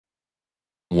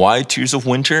Why Tears of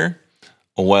Winter?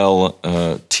 Well,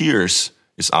 Tears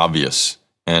is obvious,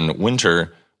 and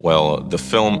Winter, well, the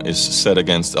film is set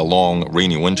against a long,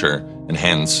 rainy winter, and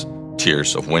hence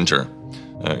Tears of Winter.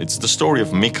 It's the story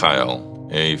of Mikhail,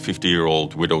 a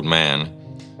 50-year-old widowed man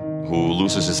who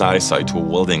loses his eyesight to a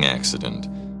welding accident,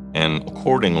 and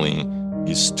accordingly,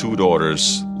 his two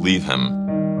daughters leave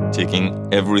him, taking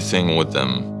everything with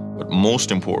them, but most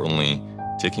importantly,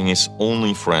 taking his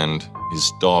only friend,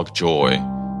 his dog Joy,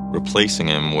 replacing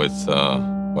him with,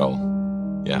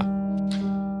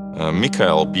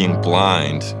 Mikhail, being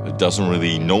blind, doesn't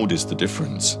really notice the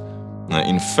difference.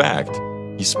 In fact,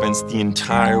 he spends the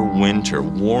entire winter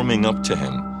warming up to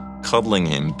him, cuddling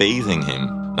him, bathing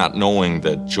him, not knowing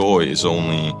that Joy is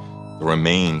only the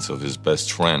remains of his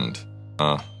best friend.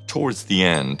 Towards the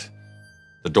end,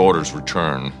 the daughters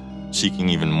return, seeking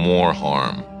even more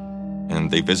harm,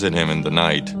 and they visit him in the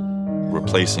night,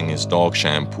 replacing his dog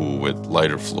shampoo with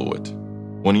lighter fluid.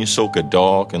 When you soak a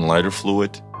dog in lighter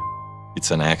fluid,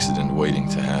 it's an accident waiting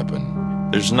to happen.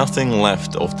 There's nothing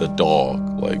left of the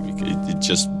dog, like it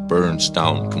just burns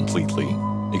down completely,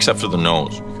 except for the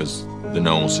nose, because the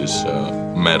nose is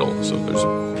metal, so there's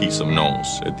a piece of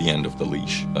nose at the end of the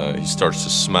leash. He starts to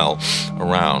smell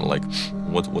around, like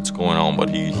what's going on, but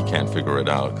he can't figure it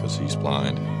out because he's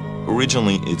blind.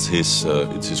 Originally, it's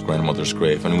his grandmother's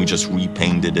grave, and we just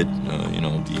repainted it.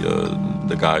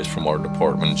 The guys from our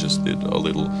department just did a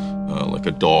little like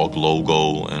a dog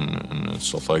logo and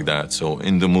stuff like that. So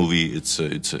in the movie, it's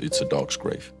a dog's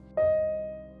grave.